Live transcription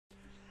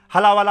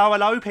Hello, hello,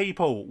 hello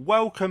people,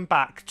 welcome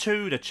back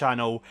to the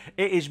channel.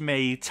 It is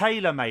me,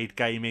 TaylorMade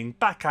Gaming,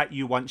 back at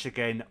you once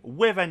again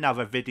with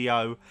another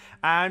video.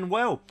 And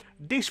well,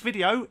 this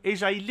video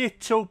is a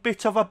little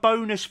bit of a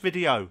bonus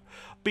video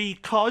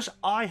because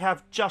I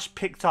have just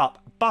picked up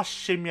Bus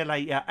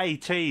Simulator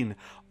 18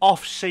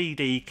 off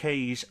CD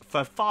Keys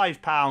for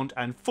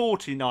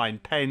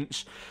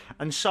 £5.49.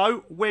 And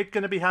so we're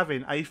going to be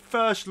having a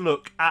first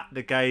look at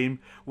the game.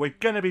 We're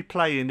going to be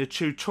playing the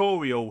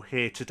tutorial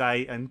here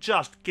today and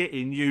just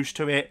getting used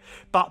to it.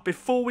 But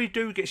before we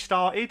do get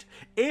started,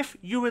 if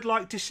you would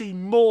like to see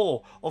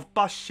more of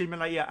Bus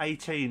Simulator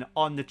 18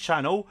 on the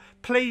channel,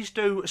 please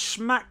do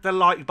smack the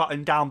like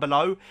button down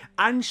below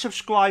and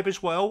subscribe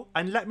as well,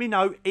 and let me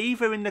know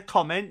either in the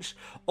comments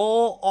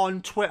or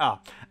on Twitter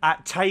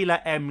at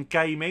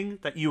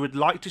TaylorM that you would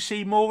like to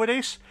see more of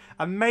this,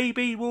 and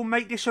maybe we'll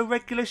make this a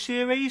regular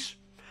series.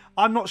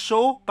 I'm not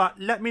sure, but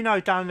let me know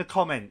down in the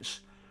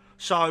comments.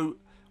 So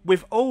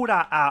with all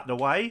that out of the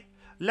way,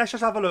 let's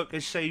just have a look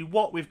and see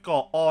what we've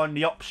got on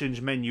the options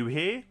menu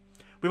here.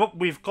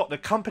 We've got the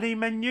company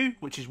menu,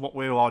 which is what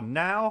we're on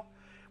now.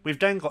 We've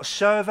then got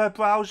server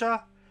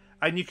browser,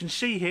 and you can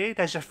see here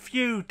there's a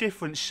few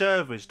different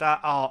servers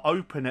that are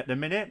open at the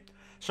minute.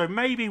 So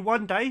maybe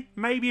one day,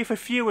 maybe if a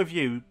few of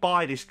you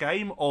buy this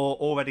game or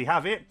already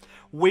have it,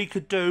 we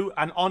could do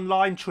an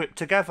online trip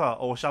together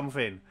or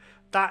something.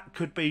 That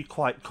could be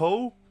quite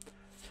cool.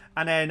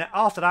 And then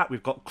after that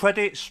we've got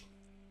credits,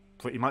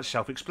 pretty much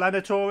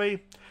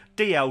self-explanatory.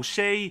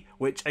 DLC,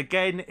 which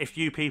again, if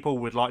you people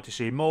would like to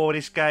see more of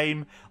this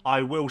game,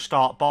 I will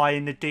start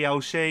buying the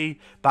DLC.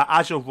 But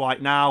as of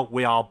right now,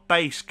 we are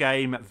base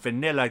game,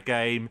 vanilla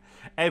game,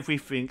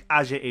 everything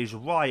as it is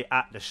right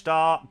at the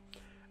start.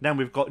 Then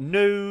we've got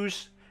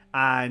news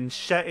and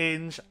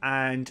settings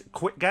and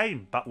quit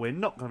game, but we're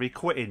not going to be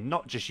quitting,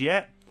 not just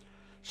yet.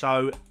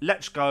 So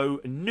let's go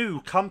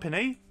new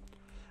company,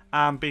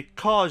 and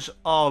because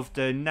of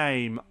the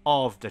name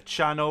of the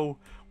channel,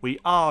 we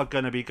are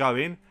going to be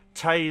going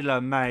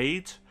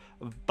TaylorMade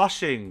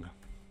Busing.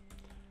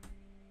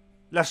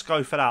 Let's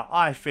go for that.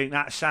 I think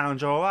that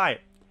sounds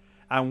alright.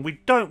 And we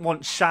don't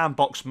want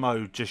sandbox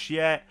mode just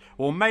yet.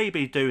 We'll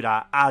maybe do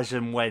that as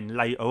and when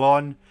later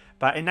on.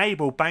 But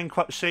enable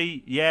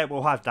bankruptcy, yeah,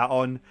 we'll have that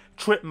on.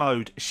 Trip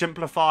mode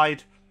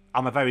simplified.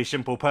 I'm a very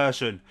simple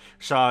person.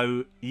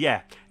 So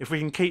yeah, if we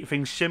can keep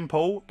things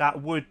simple,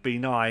 that would be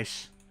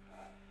nice.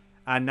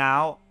 And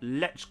now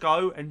let's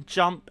go and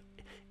jump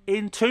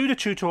into the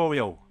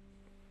tutorial.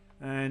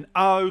 And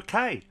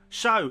okay,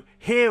 so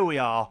here we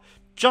are.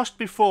 Just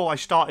before I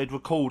started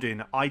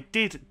recording, I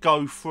did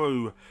go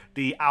through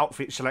the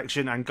outfit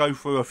selection and go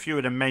through a few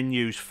of the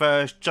menus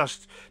first,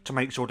 just to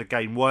make sure the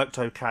game worked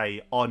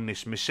okay on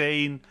this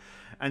machine.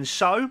 And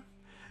so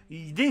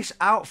this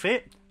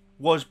outfit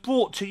was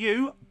brought to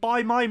you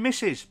by my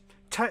missus,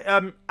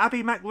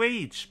 Abby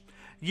McReeds.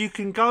 You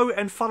can go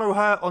and follow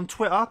her on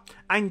Twitter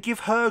and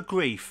give her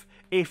grief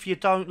if you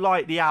don't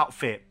like the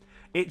outfit.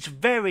 It's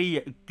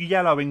very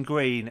yellow and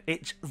green.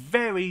 It's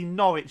very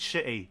Norwich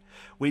City,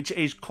 which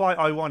is quite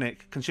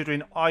ironic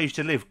considering I used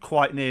to live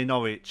quite near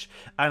Norwich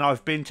and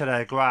I've been to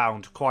their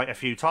ground quite a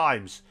few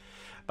times.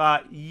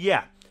 But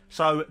yeah,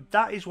 so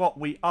that is what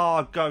we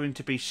are going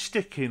to be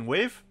sticking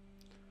with.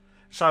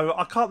 So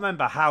I can't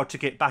remember how to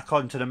get back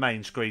onto the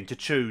main screen to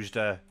choose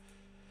all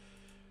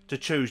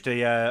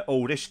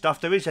this stuff.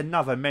 There is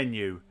another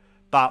menu,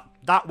 but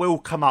that will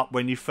come up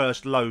when you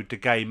first load the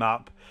game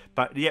up.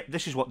 But yep,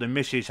 this is what the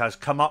missus has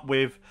come up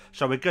with,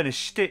 so we're going to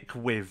stick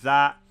with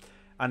that.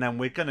 And then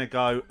we're going to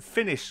go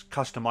finish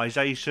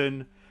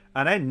customization,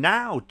 and then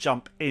now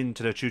jump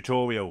into the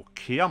tutorial.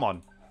 Come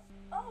on.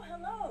 Oh,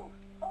 hello.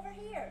 Over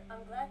here.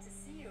 I'm glad to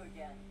see you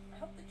again. I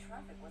hope the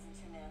traffic wasn't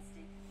too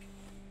nasty.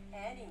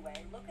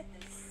 Anyway, look at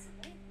this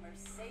sweet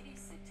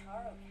Mercedes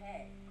Citaro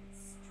K.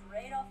 It's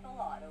straight off the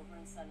lot over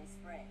in Sunny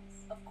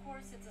Springs. Of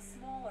course, it's a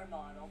smaller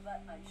model,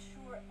 but I'm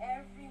sure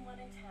everyone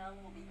in town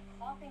will be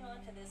hopping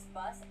onto this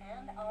bus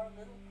and our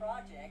little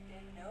project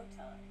in no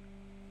time.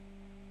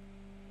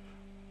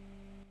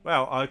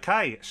 Well,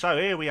 okay, so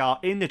here we are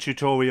in the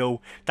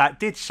tutorial. That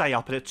did say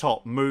up at the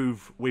top,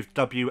 move with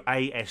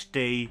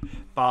WASD,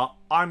 but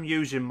I'm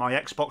using my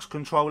Xbox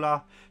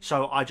controller,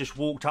 so I just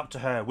walked up to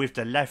her with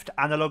the left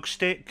analog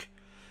stick,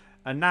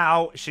 and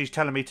now she's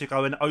telling me to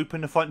go and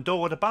open the front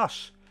door of the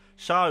bus.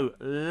 So,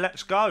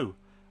 let's go.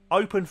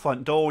 Open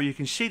front door, you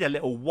can see the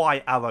little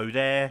white arrow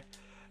there,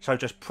 so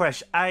just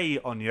press A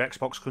on your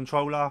Xbox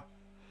controller,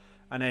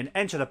 and then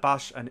enter the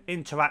bus and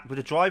interact with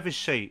the driver's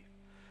seat.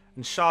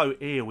 And so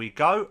here we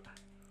go.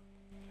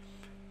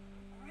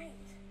 Great.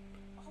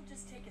 I'll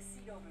just take a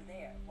seat over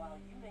there while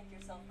you make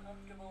yourself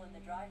comfortable in the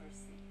driver's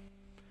seat.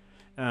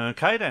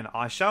 Okay then,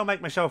 I shall make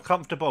myself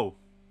comfortable.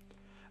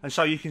 And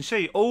so you can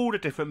see all the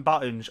different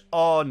buttons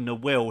on the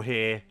wheel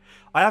here.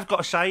 I have got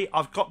to say,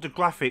 I've got the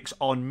graphics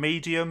on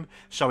medium,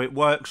 so it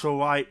works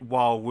alright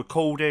while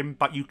recording,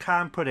 but you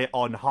can put it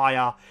on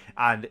higher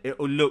and it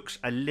looks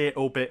a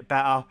little bit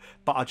better,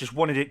 but I just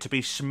wanted it to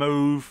be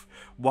smooth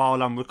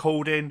while I'm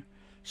recording.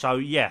 So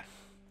yeah,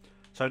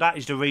 So that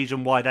is the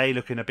reason why they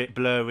looking a bit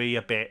blurry,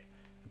 a bit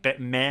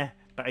meh.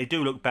 But they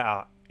do look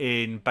better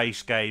in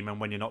base game and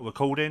when you're not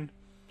recording.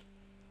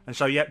 And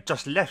so, yep,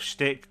 just left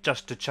stick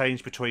just to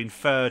change between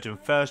third and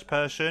first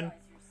person.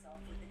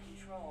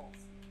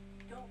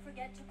 Don't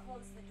forget to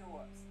close the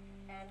doors.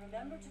 And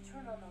remember to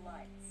turn on the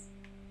lights.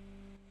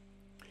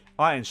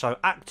 Alright, and so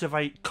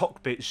activate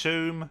cockpit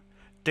zoom,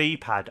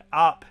 D-pad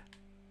up.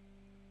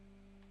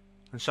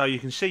 And so you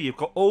can see you've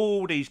got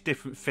all these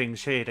different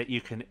things here that you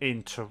can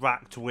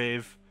interact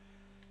with.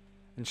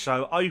 And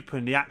so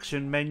open the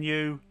action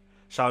menu.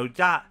 So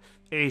that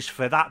is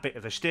for that bit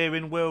of the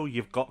steering wheel.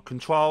 You've got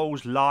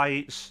controls,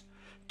 lights,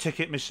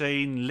 ticket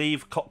machine,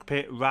 leave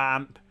cockpit,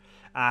 ramp,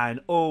 and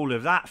all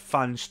of that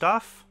fun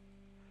stuff.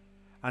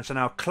 And so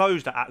now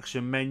close the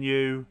action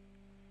menu,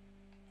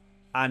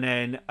 and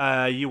then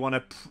you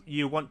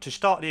want to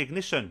start the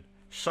ignition.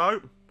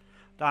 So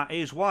that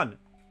is 1,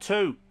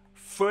 2,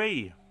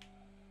 3,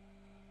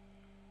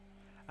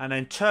 and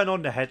then turn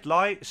on the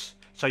headlights.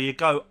 So you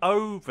go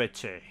over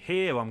to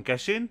here, I'm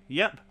guessing.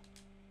 Yep.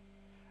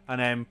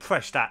 And then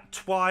press that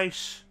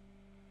twice,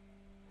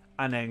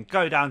 and then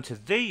go down to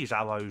these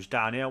arrows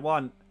down here.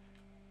 1,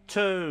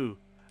 2,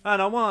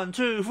 and a 1,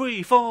 2,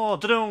 3, 4,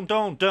 da-dum,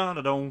 dum, dum,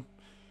 da-dum.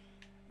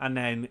 And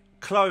then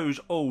close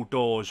all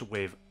doors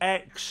with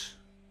X,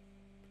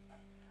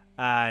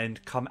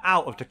 and come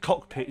out of the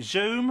cockpit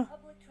zoom.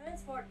 Public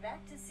transport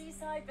back to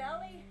Seaside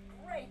Valley?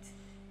 Great.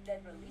 Then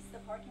release the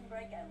parking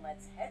brake and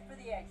let's head for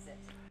the exit.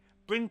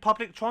 Bring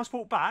public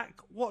transport back?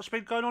 What's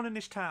been going on in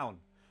this town?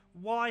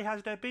 Why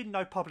has there been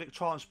no public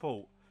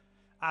transport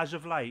as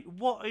of late?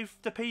 What have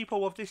the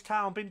people of this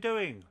town been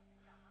doing?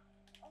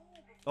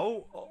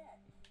 Oh,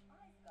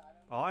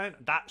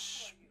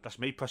 that's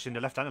me pressing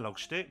the left analog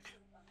stick.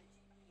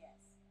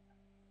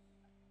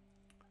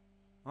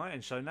 Right,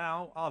 and so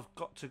now I've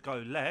got to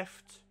go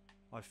left.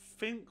 I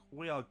think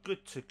we are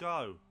good to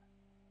go.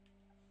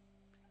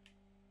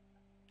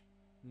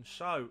 And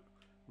so,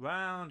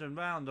 round and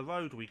round the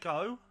road we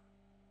go.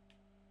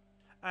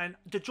 And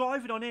the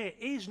driving on here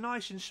is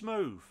nice and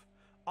smooth.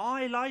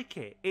 I like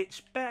it.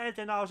 It's better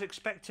than I was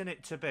expecting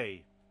it to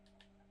be.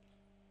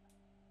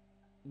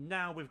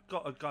 Now we've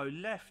got to go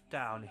left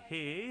down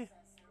here.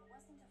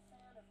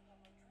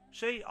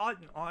 See,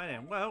 I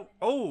am. Well,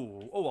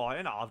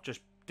 I've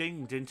just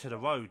dinged into the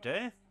road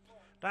there.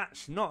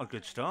 That's not a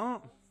good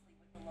start.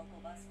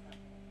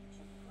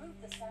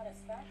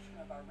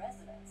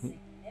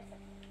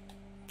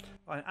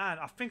 And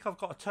I think I've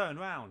got to turn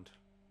round.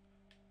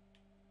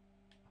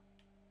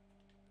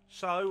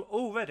 So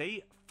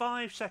already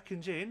 5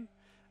 seconds in,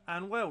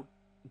 and well,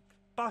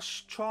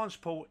 bus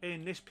transport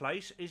in this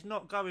place is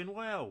not going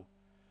well,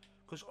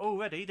 because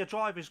already the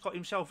driver's got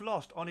himself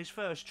lost on his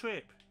first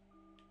trip.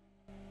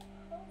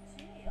 Oh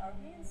gee, are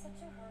we in such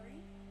a hurry?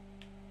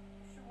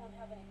 We sure won't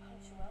have any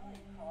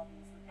punctuality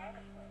problems with that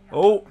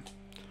approach.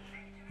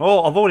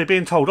 Oh, I've already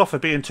been told off for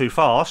being too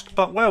fast,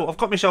 but well, I've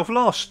got myself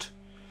lost.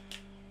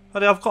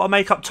 I've got to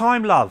make up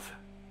time, love.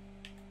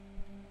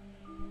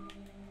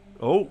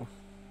 Oh.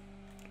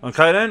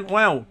 Okay then,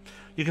 well,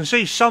 you can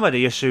see some of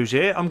the issues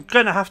here. I'm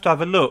going to have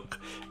a look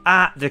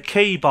at the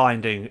key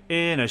binding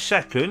in a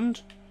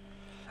second,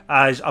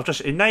 as I've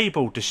just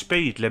enabled the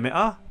speed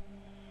limiter.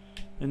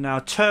 And now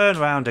turn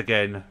around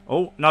again.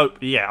 Oh, no,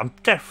 yeah, I'm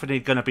definitely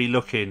going to be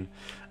looking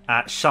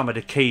at some of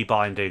the key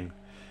binding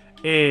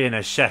in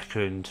a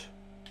second.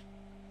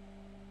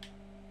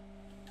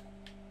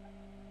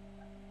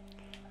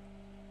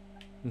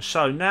 And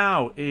so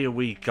now, here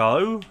we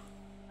go.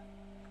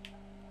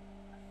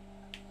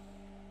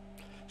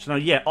 So now,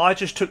 yeah, I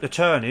just took the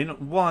turn in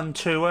one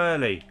too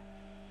early.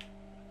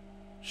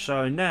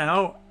 So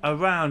now,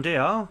 around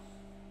here.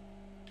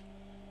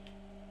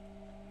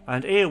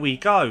 And here we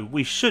go.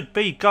 We should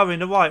be going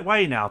the right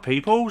way now,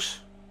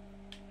 peoples.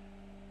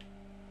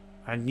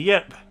 And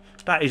yep,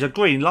 that is a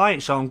green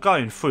light, so I'm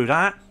going through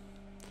that.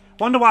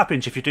 Wonder what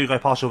happens if you do go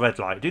past a red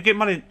light. Do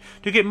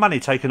you get money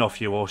taken off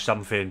you or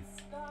something?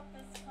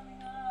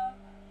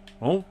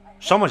 Oh,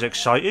 someone's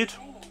excited.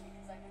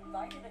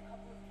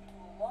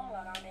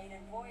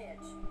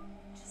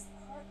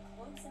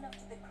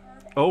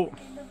 Oh.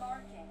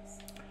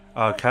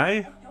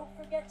 Okay. Don't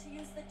forget to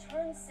use the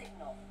turn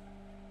signal.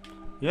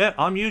 Yeah,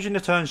 I'm using the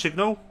turn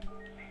signal.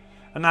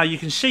 And now you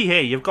can see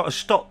here, you've got to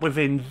stop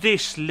within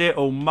this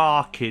little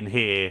marking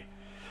here.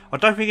 I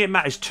don't think it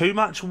matters too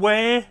much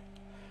where,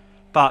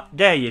 but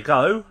there you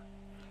go.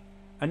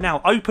 And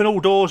now open all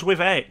doors with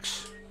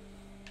X.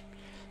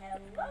 Hello,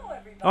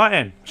 everybody. Right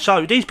then,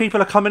 so these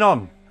people are coming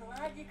on.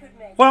 Glad you could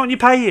make Why aren't you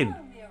paying?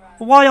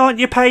 Why aren't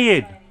you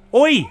paying?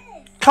 Oi,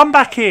 come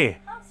back here.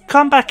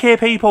 Come back here,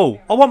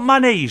 people. I want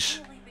monies.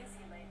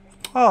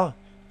 Oh,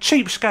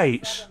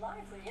 cheapskates.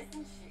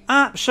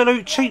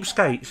 Absolute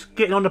cheapskates.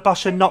 Getting on the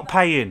bus and not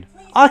paying.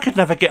 I could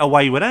never get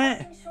away with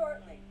that.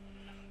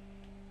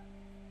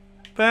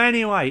 But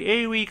anyway,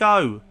 here we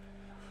go.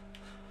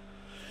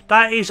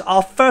 That is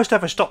our first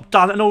ever stop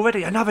done, and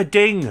already another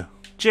ding.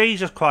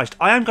 Jesus Christ,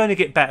 I am going to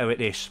get better at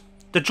this.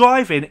 The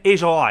driving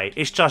is alright.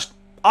 It's just,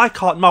 I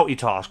can't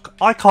multitask.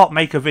 I can't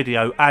make a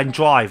video and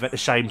drive at the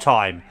same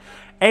time.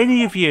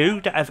 Any of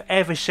you that have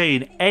ever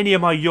seen any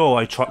of my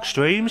Euro Truck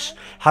streams,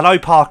 hello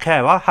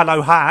Parkera,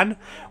 hello Han,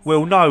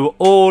 will know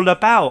all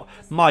about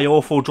my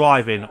awful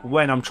driving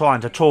when I'm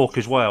trying to talk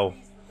as well.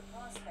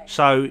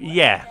 So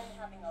yeah.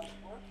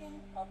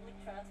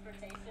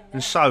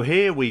 And so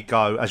here we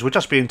go, as we're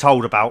just being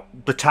told about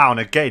the town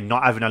again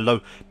not having a low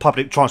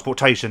public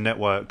transportation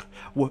network.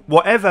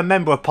 Whatever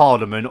Member of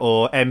Parliament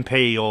or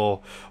MP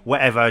or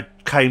whatever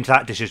came to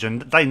that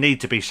decision, they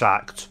need to be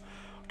sacked.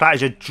 That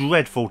is a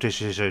dreadful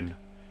decision.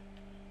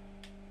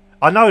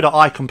 I know that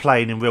I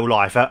complain in real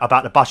life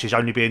about the buses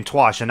only being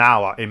twice an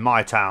hour in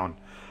my town.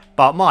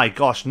 But my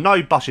gosh,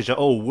 no buses at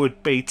all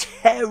would be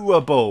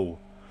terrible.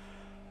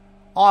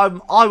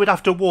 I would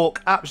have to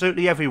walk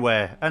absolutely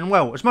everywhere. And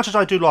well, as much as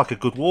I do like a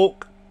good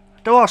walk,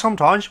 there are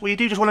sometimes where you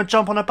do just want to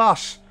jump on a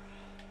bus.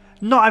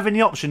 Not having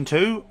the option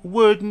to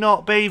would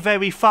not be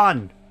very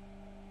fun.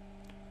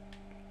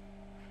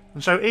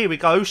 And so here we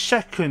go,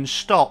 second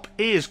stop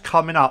is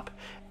coming up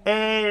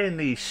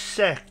any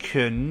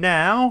second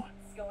now.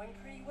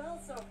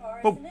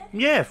 Well,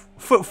 yeah,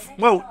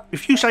 well,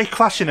 if you say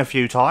crashing a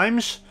few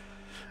times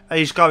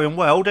is going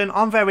well, then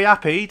I'm very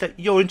happy that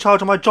you're in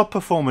charge of my job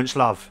performance,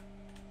 love.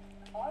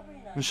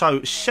 And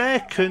so,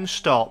 second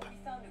stop.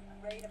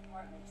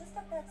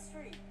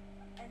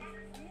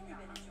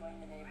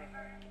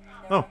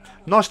 Oh,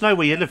 nice to know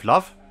where you live,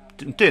 love.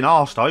 Didn't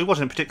ask though,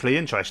 wasn't particularly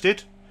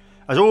interested.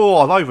 As oh,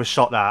 I've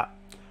overshot that.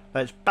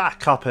 Let's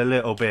back up a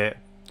little bit.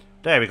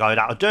 There we go,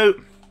 that'll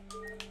do.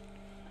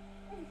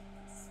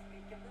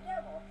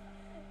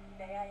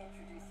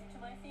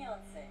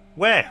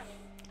 Where?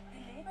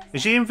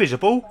 Is he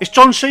invisible? It's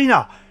John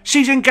Cena!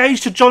 She's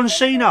engaged to John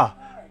Cena!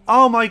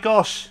 Oh my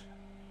gosh!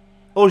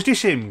 Or is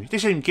this him? Is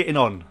this him getting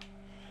on?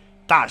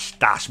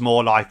 That's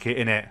more like it,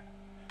 innit?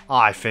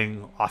 I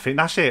think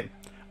that's it.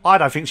 I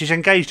don't think she's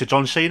engaged to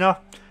John Cena.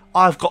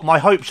 I've got my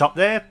hopes up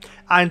there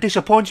and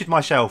disappointed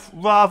myself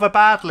rather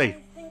badly.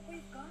 I think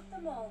we've got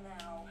them all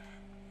now.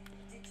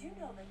 Did you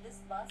know that this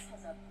bus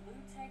has a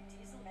Blue-Tech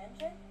diesel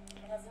engine?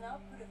 It has an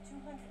output of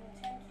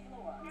 210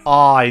 kilowatts.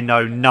 I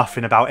know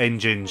nothing about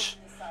engines.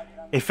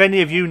 If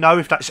any of you know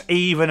if that's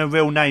even a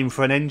real name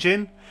for an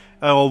engine,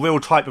 or a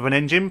real type of an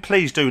engine,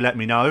 please do let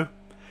me know.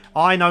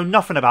 I know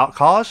nothing about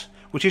cars,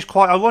 which is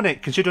quite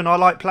ironic considering I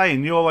like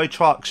playing Euro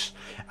Trucks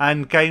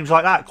and games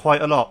like that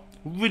quite a lot.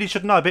 Really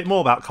should know a bit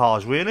more about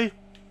cars, really.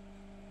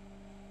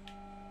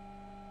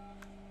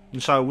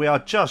 And so we are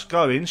just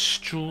going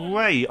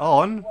straight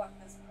on.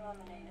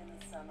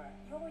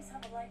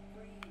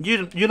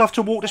 You'll have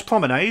to walk this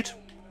promenade?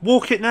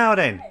 Walk it now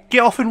then. Get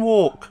off and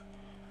walk.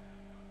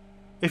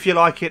 If you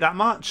like it that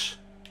much.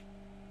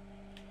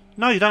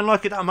 No, you don't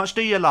like it that much,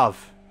 do you,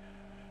 love?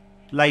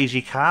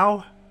 Lazy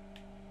cow.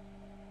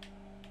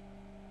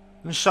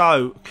 And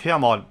so,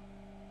 come on.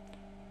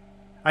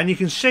 And you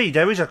can see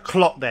there is a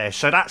clock there,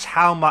 so that's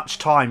how much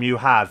time you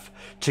have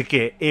to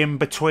get in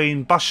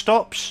between bus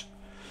stops.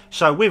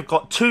 So we've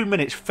got 2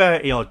 minutes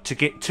 30 odd to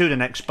get to the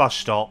next bus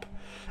stop.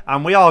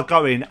 And we are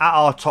going at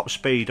our top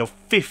speed of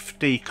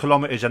 50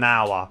 kilometers an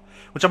hour,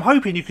 which I'm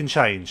hoping you can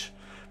change.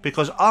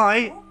 Because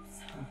I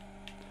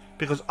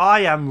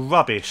am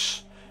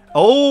rubbish.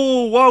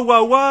 Oh, whoa,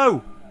 whoa,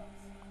 whoa.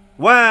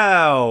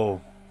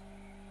 Wow.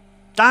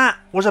 That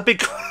was a big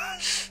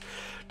crash.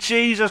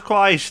 Jesus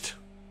Christ.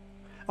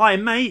 Alright,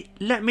 mate,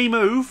 let me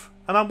move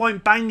and I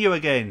won't bang you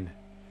again.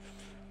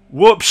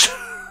 Whoops.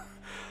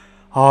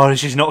 Oh,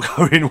 this is not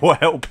going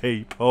well,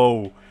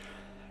 people.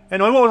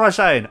 Anyway, what was I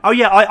saying? Oh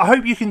yeah, I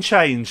hope you can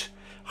change.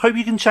 Hope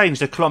you can change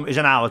the kilometers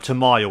an hour to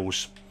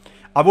miles.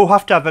 I will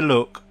have to have a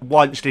look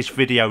once this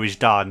video is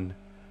done.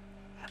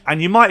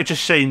 And you might have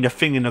just seen the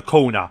thing in the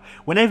corner.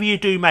 Whenever you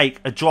do make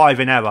a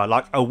driving error,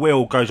 like a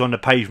wheel goes on the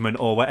pavement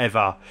or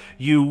whatever,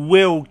 you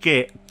will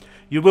get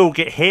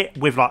hit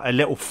with like a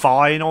little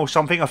fine or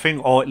something, I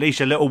think, or at least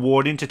a little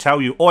warning to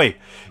tell you, oi,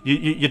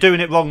 you're doing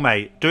it wrong,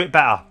 mate. Do it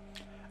better.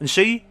 And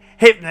see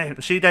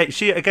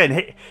it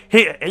again.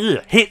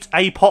 Hit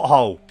a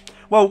pothole.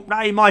 Well,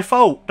 that ain't my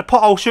fault. The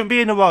pothole shouldn't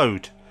be in the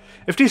road.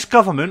 If this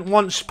government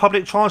wants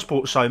public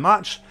transport so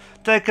much,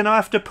 they're gonna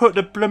have to put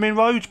the blooming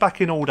roads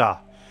back in order.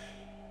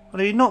 I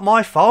mean, not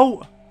my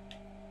fault.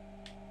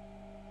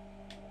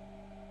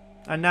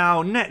 And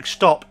now next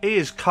stop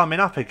is coming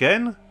up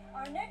again.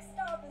 Our next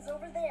stop is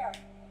over there.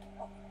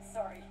 Oh,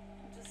 sorry.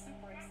 I'm just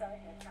super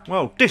excited.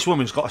 Well, this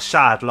woman's got a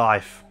sad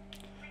life.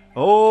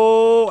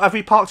 Oh, have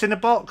we parked in the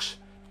box?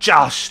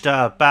 Just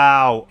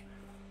about.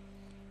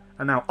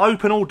 And now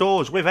open all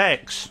doors with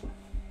X.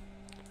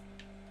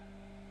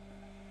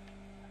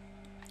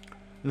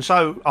 And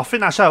so I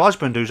think that's her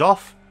husband who's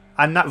off.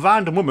 And that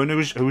random woman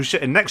who's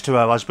sitting next to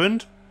her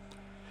husband.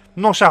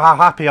 I'm not sure how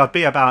happy I'd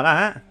be about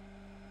that.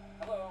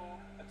 Hello,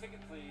 a ticket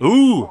please.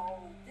 Ooh.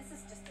 Oh, this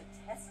is just a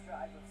test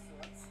drive of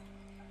sorts.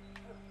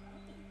 But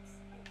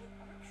wait, it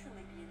would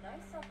actually be a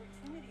nice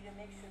opportunity to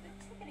make sure the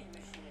ticketing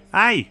machine is...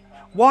 Hey,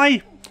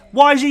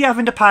 why is he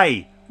having to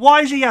pay?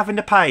 Why is he having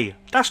to pay?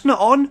 That's not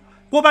on.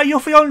 What about your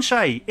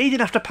fiancé? He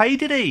didn't have to pay,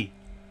 did he?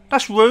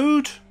 That's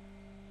rude.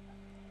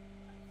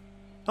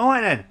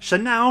 Alright then, so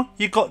now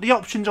you've got the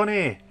options on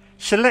here.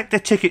 Select the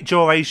ticket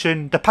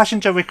duration. The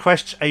passenger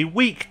requests a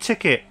week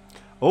ticket.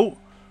 Oh,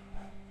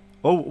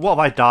 what have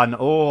I done?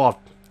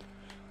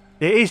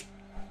 It is...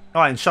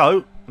 Alright,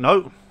 so,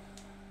 no.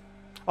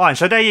 Alright,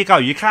 so there you go.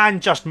 You can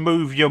just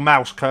move your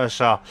mouse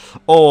cursor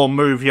or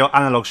move your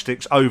analog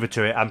sticks over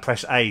to it and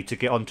press A to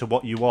get onto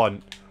what you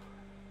want.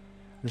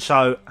 And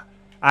so,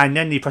 and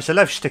then you press the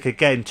left stick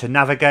again to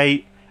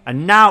navigate.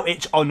 And now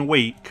it's on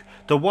week.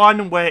 The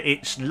one where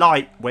it's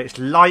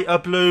lighter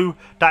blue,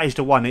 that is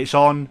the one it's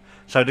on.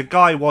 So the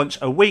guy wants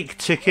a week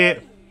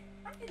ticket.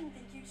 I didn't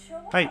think you'd show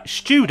up. Hey,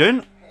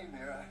 student?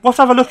 We'll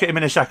have a look at him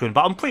in a second,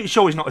 but I'm pretty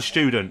sure he's not a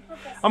student.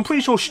 I'm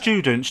pretty sure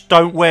students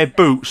don't wear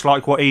boots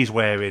like what he's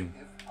wearing.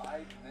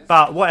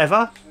 But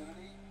whatever.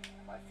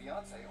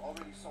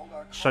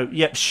 So,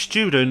 yep,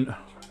 student.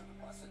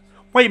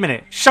 Wait a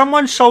minute.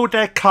 Someone sold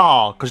their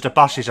car because the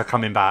buses are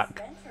coming back.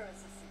 Venture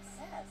is a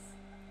success.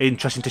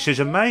 Interesting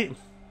decision, mate.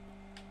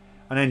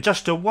 And then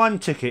just the one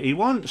ticket he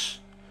wants.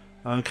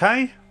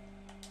 Okay.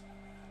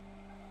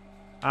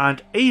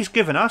 And he's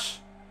given us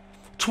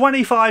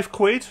 25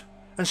 quid.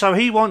 And so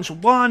he wants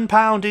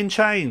 £1 in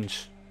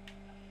change.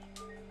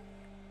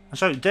 And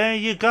so there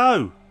you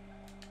go.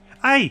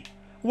 Hey,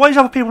 why is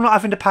other people not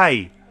having to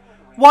pay?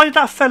 Why did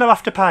that fella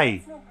have to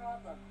pay? No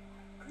problem.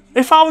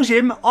 If I was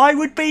him, I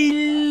would be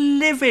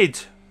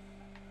livid.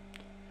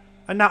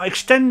 And now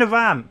extend the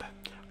ramp.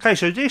 Okay,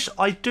 so this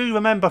I do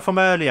remember from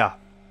earlier.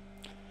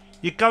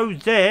 You go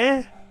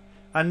there,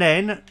 and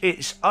then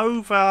it's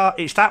over.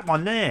 It's that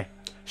one there.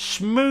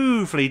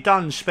 Smoothly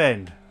done,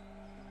 spend.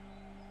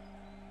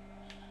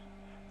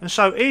 And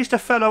so here's the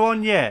fellow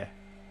on, yeah.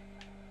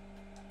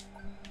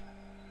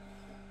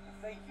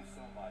 Thank you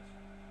so much.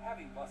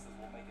 Having buses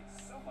will make it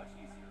so much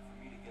easier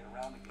for me to get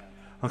around again.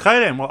 Okay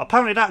then, well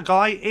apparently that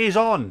guy is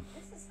on.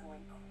 This is going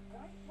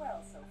quite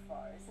well so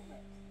far, isn't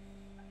it?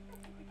 I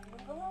think we can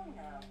move along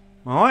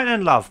now. Alright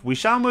then, love, we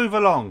shall move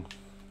along.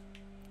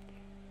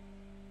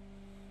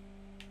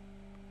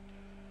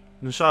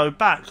 And so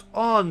back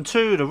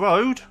onto the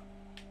road.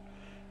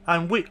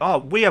 And we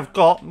have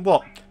got,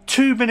 what,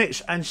 2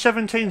 minutes and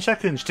 17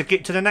 seconds to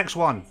get to the next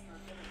one.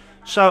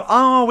 So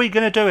are we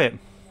going to do it? There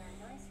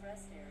are nice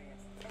rest areas,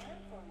 and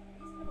for a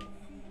reasonable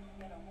fee, you can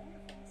get a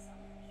wonderful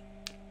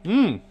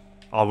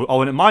massage. I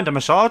wouldn't mind a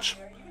massage.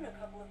 There are even a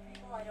couple of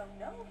people I don't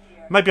know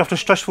here. Maybe after a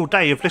stressful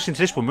day of listening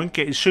to this woman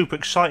getting super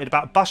excited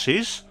about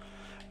buses,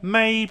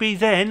 maybe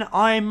then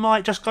I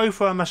might just go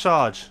for a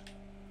massage.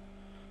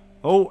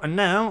 Oh, and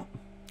now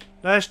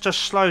let's just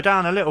slow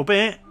down a little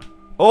bit.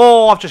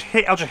 Oh, I've just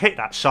hit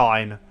that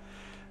sign.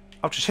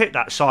 I've just hit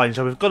that sign,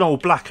 so we've gone all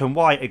black and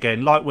white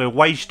again, like we're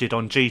wasted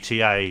on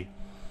GTA.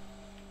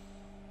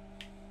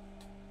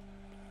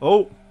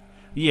 Oh,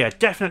 yeah,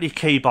 definitely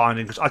key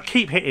binding, because I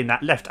keep hitting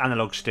that left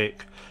analog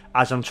stick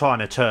as I'm trying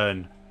to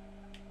turn.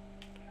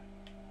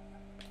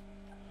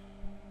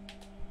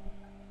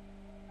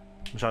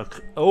 So,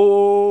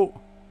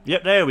 oh,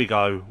 yep, there we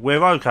go.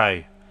 We're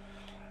okay.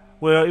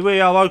 We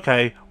are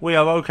okay. We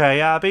are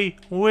okay, Abby.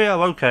 We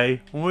are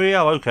okay. We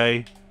are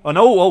okay. And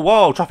oh,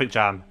 whoa, traffic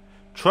jam.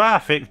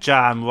 Traffic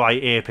jam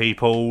right here,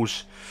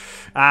 peoples.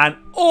 And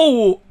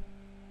oh,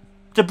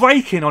 the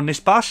braking on this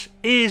bus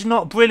is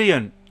not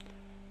brilliant.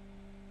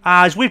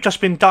 As we've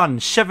just been done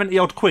 70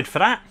 odd quid for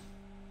that.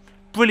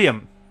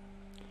 Brilliant.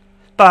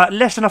 But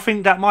less than I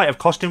think that might have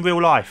cost in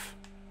real life.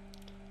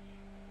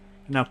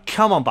 Now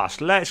come on, bus,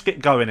 let's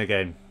get going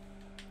again.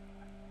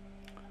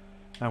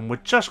 And we're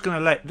just going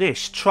to let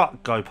this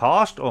truck go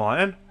past,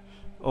 alright,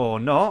 or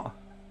not.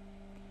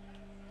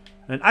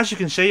 And as you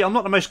can see, I'm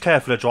not the most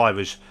careful of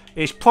drivers.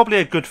 It's probably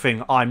a good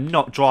thing I'm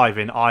not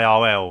driving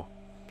IRL.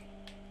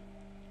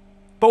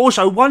 But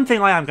also, one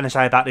thing I am going to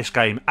say about this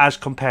game as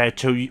compared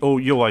to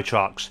all Euro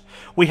trucks,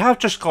 we have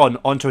just gone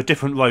onto a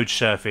different road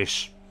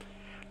surface.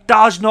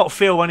 Does not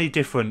feel any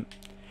different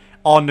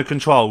on the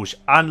controls,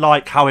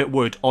 unlike how it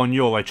would on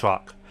Euro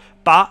Truck.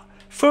 But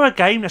for a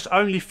game that's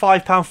only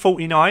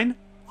 £5.49,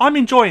 I'm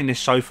enjoying this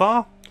so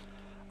far.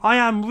 I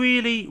am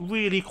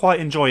really quite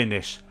enjoying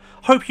this.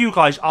 Hope you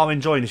guys are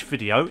enjoying this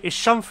video. It's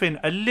something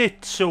a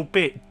little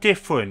bit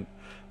different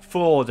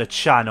for the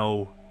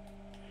channel.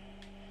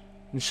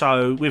 And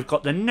so we've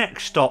got the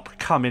next stop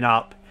coming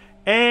up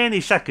any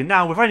second.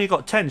 Now we've only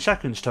got 10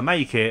 seconds to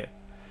make it.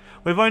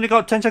 We've only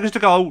got 10 seconds to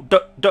go.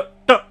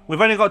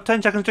 We've only got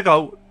 10 seconds to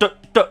go. This is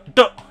our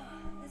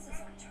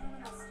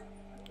terminal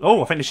stop.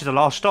 Oh, I think this is the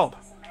last stop.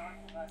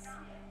 Disembark the bus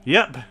here.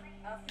 Yep.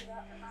 After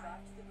that, we'll drive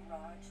to the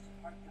garage to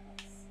park the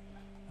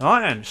bus.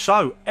 Alright then,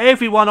 so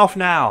everyone off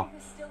now. If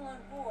you're still on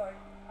board,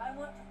 I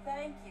want to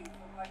thank you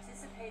for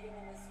participating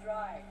in this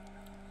drive.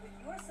 With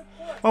your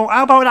support, Well,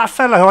 how about that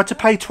fella who had to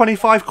pay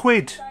 25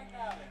 quid? Side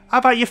Valley, How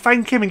about you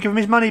thank him and give him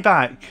his money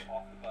back?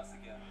 Off the bus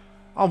again.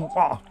 Oh,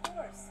 what? of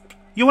course.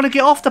 You want to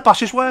get off the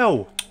bus as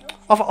well?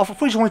 I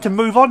thought you just wanted to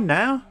move on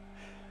now.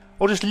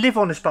 Or just live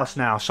on this bus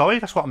now, sorry,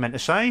 that's what I meant to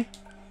say.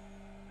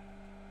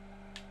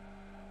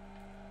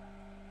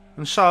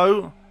 And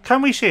so,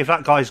 can we see if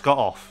that guy's got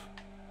off?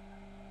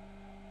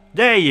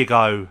 There you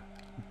go.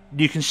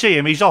 You can see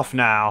him, he's off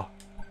now.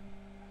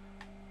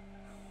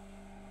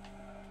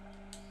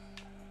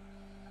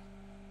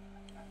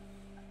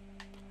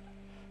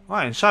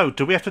 Right, and so,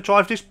 do we have to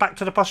drive this back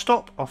to the bus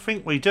stop? I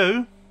think we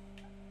do.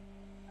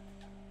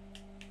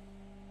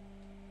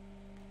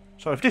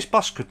 So if this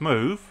bus could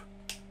move,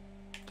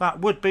 that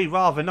would be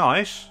rather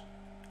nice.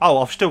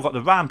 Oh, I've still got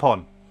the ramp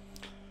on.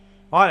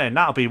 Right then,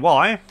 that'll be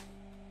why.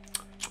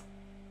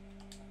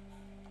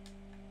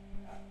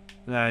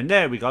 And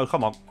there we go,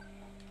 come on.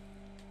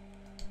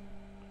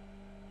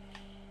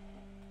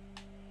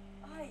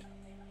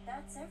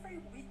 That's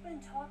we've been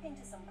talking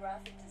to some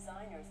graphic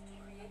designers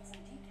to create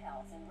some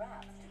decals and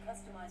wraps to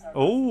customize our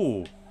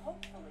Oh.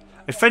 hopefully.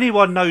 If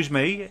anyone knows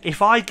me,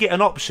 if I get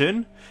an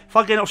option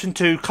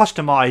to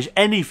customise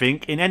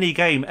anything in any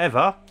game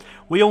ever,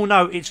 we all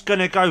know it's going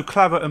to go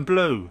claret and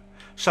blue.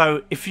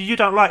 So if you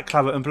don't like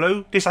claret and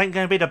blue, this ain't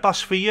going to be the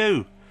bus for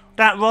you.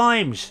 That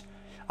rhymes.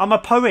 I'm a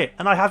poet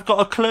and I have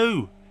got a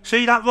clue.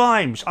 See, that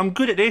rhymes. I'm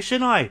good at this,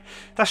 ain't I?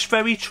 That's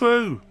very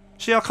true.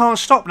 See, I can't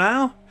stop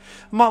now.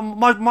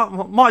 Might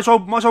as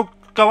well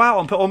go out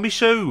and put on my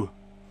shoe.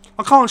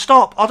 I can't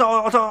stop. I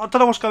don't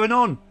know what's going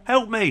on.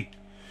 Help me.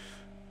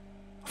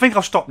 I think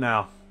I've stopped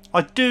now.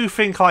 I do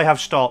think I have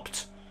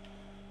stopped.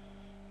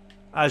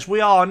 As we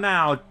are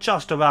now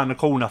just around the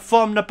corner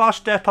from the bus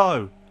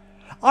depot.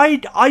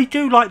 I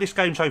do like this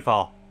game so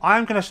far. I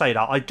am going to say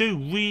that. I do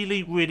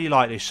really, really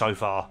like this so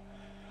far.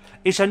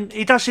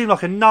 It does seem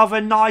like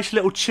another nice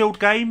little chilled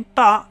game,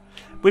 but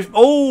with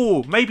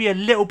maybe a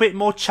little bit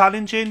more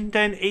challenging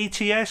than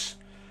ETS.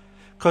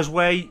 Because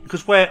I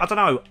don't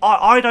know,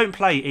 I don't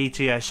play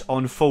ETS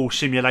on full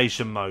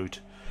simulation mode.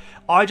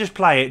 I just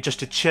play it just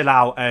to chill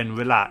out and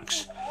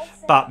relax.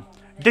 But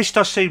this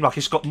does seem like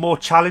it's got more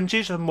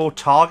challenges and more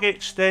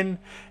targets than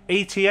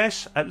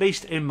ETS, at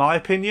least in my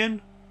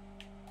opinion.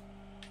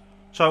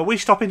 So are we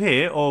stopping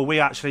here, or we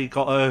actually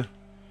got to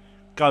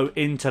go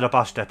into the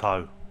bus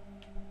depot?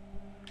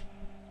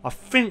 I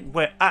think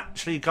we're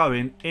actually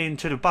going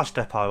into the bus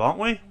depot, aren't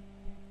we?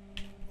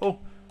 Oh,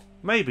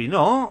 maybe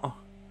not.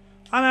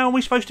 And how are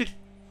we supposed to...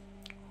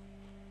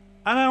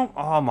 And how...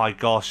 Oh my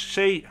gosh,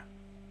 see...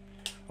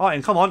 Right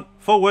then, come on,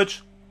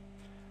 forwards.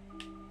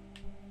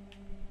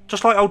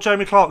 Just like old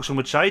Jeremy Clarkson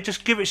would say,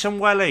 just give it some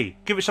welly.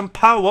 Give it some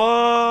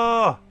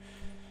power.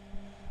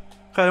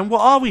 Okay, then what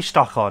are we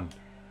stuck on?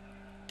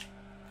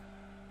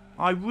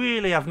 I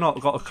really have not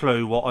got a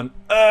clue what on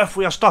earth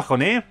we are stuck on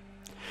here.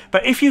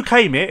 But if you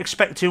came here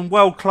expecting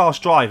world-class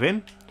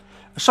driving,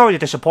 sorry to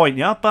disappoint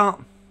you, but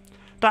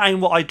that ain't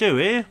what I do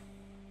here.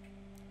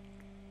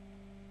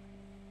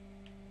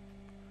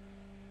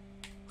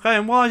 Okay,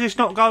 and why is this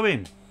not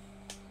going?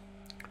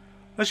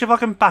 Let's see if I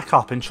can back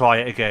up and try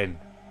it again.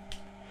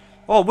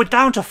 Oh, we're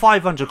down to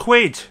 500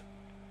 quid.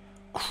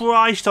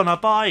 Christ on a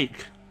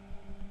bike.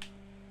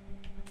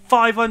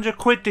 500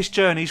 quid this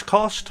journey's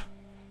cost.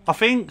 I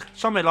think,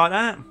 something like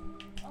that.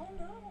 Oh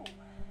no,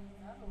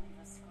 that'll leave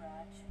a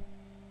scratch.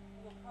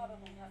 We'll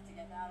probably have to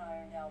get that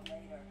ironed out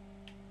later.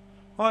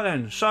 Right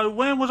then, so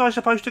where was I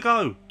supposed to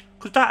go?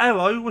 Because that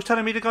arrow was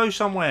telling me to go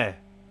somewhere.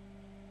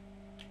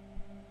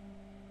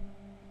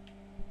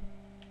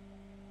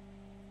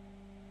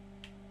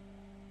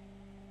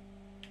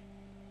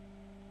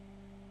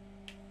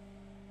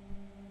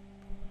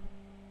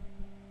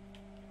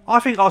 I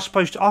think I was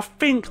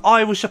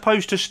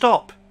supposed to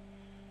stop.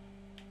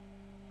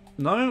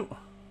 No.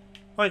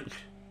 Wait.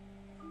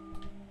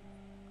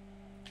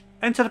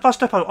 Enter the bus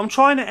depot. I'm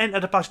trying to enter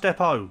the bus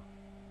depot.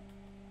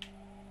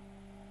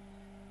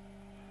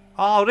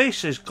 Oh,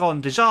 this has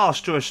gone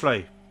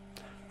disastrously.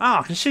 Ah,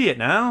 I can see it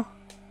now.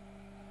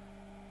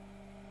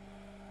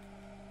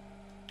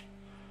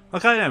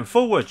 Okay then,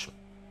 forwards.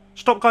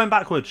 Stop going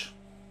backwards.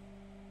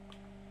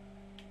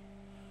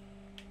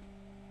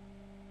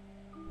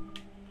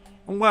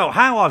 Well,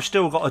 how I've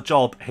still got a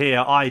job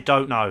here, I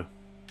don't know.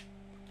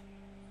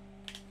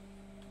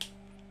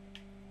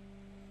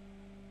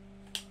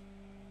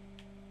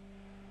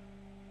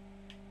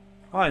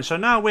 Right, so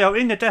now we are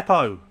in the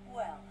depot.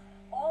 Well,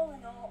 all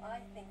in all, I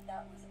think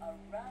that was a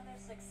rather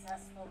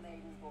successful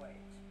maiden voyage.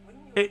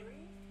 Wouldn't you agree?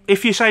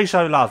 If you say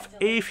so, love.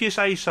 If you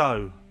say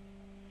so.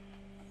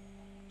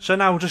 So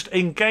now we're just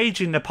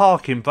engaging the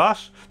parking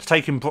bus to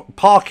take in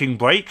parking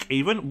brake.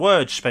 Even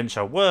words,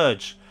 Spencer.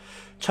 Words.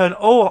 Turn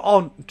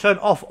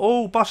off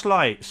all bus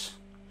lights.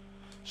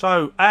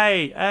 So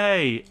A,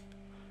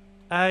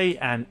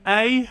 and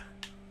A.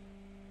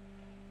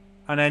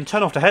 And then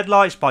turn off the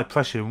headlights by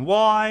pressing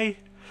Y.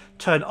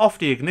 Turn off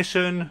the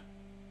ignition.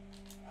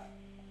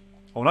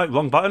 Oh no,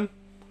 wrong button.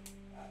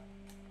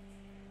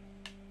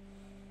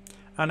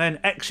 And then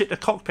exit the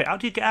cockpit. How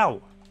do you get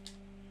out?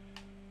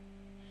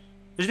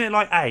 Isn't it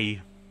like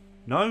A?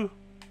 No?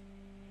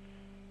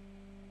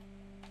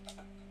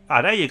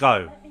 Ah, there you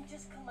go. Let me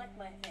just collect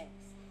my things.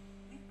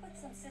 We've put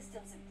some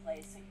systems in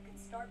place so you can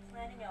start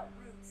planning out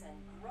routes and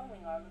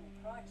growing our little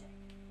project.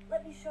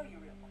 Let me show you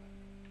real quick.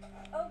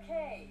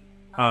 Okay.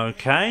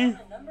 Okay.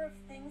 A number of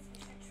things we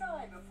should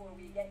try before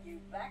we get you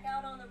back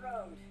out on the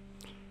road.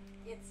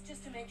 It's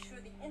just to make sure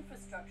the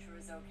infrastructure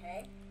is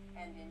okay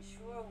and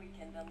ensure we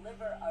can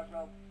deliver a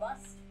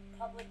robust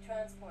public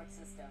transport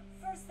system.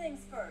 First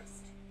things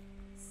first,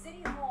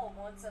 City Hall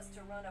wants us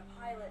to run a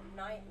pilot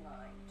night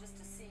line just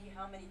to see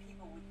how many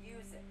people would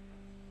use it.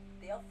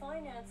 They'll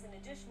finance an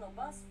additional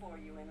bus for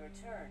you in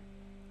return.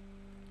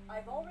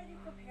 I've already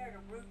prepared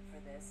a route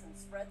for this and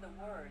spread the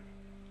word.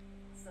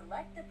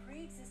 Select the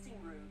pre-existing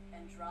route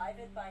and drive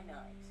it by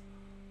night.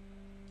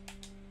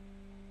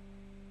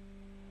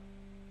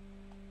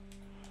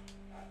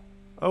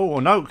 Oh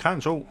no,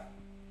 cancel.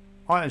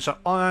 I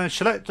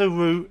select the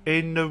route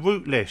in the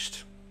route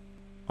list.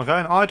 Okay,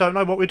 and I don't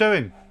know what we're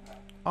doing.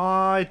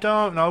 I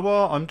don't know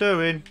what I'm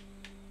doing.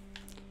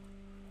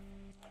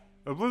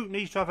 A route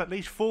needs to have at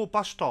least 4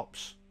 bus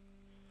stops.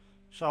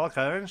 So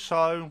okay, then,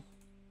 so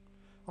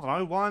I don't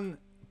know, 1,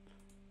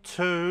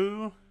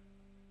 2,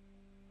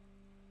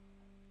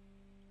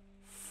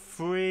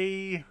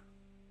 3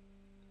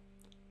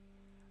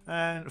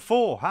 and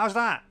 4. How's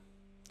that?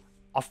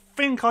 I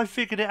think I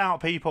figured it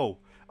out, people.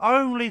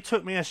 Only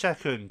took me a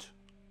second.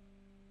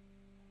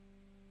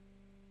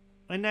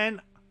 And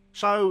then,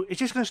 so it's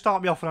just going to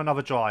start me off on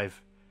another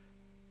drive.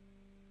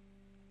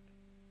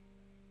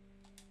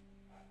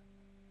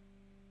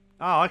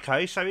 Oh,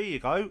 okay, so here you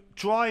go.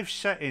 Drive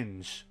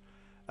settings.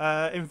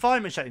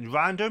 Environment settings,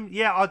 random.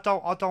 Yeah, I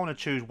don't want to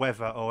choose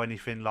weather or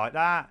anything like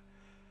that.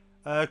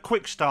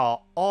 Quick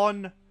start,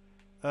 on.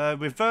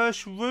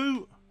 Reverse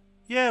route.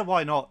 Yeah,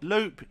 why not?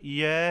 Loop,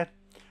 yeah.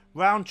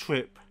 Round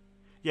trip.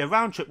 Yeah,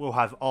 round trip we'll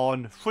have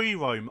on. Free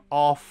roam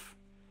off.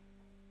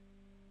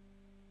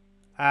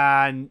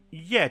 And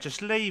yeah,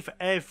 just leave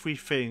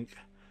everything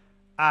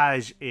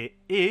as it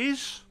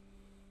is.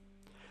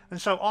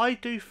 And so I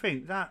do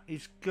think that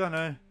is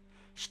gonna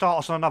start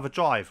us on another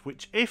drive,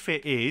 which if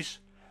it is,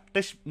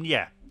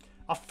 yeah,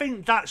 I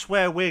think that's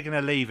where we're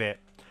gonna leave it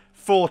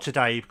for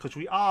today, because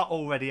we are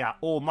already at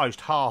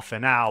almost half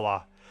an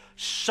hour.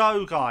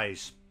 So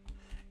guys,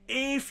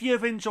 if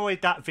you've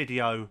enjoyed that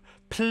video,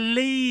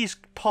 please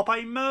pop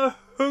a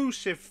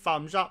massive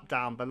thumbs up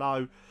down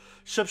below.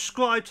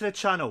 Subscribe to the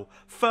channel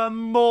for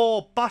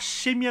more Bus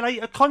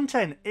Simulator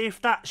content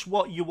if that's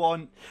what you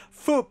want.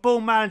 Football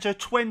Manager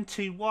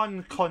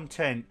 21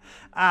 content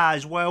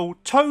as well.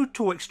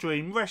 Total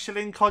Extreme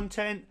Wrestling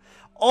content.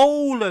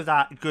 All of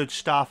that good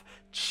stuff.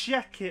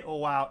 Check it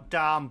all out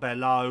down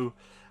below.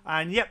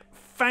 And yep,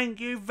 thank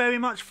you very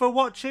much for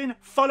watching.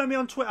 Follow me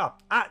on Twitter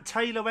at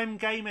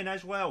TaylorMGaming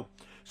as well.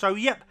 So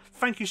yep,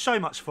 thank you so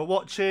much for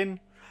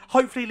watching.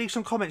 Hopefully leave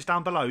some comments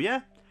down below,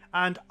 yeah?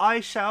 And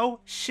I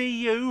shall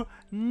see you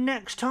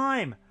next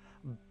time.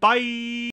 Bye.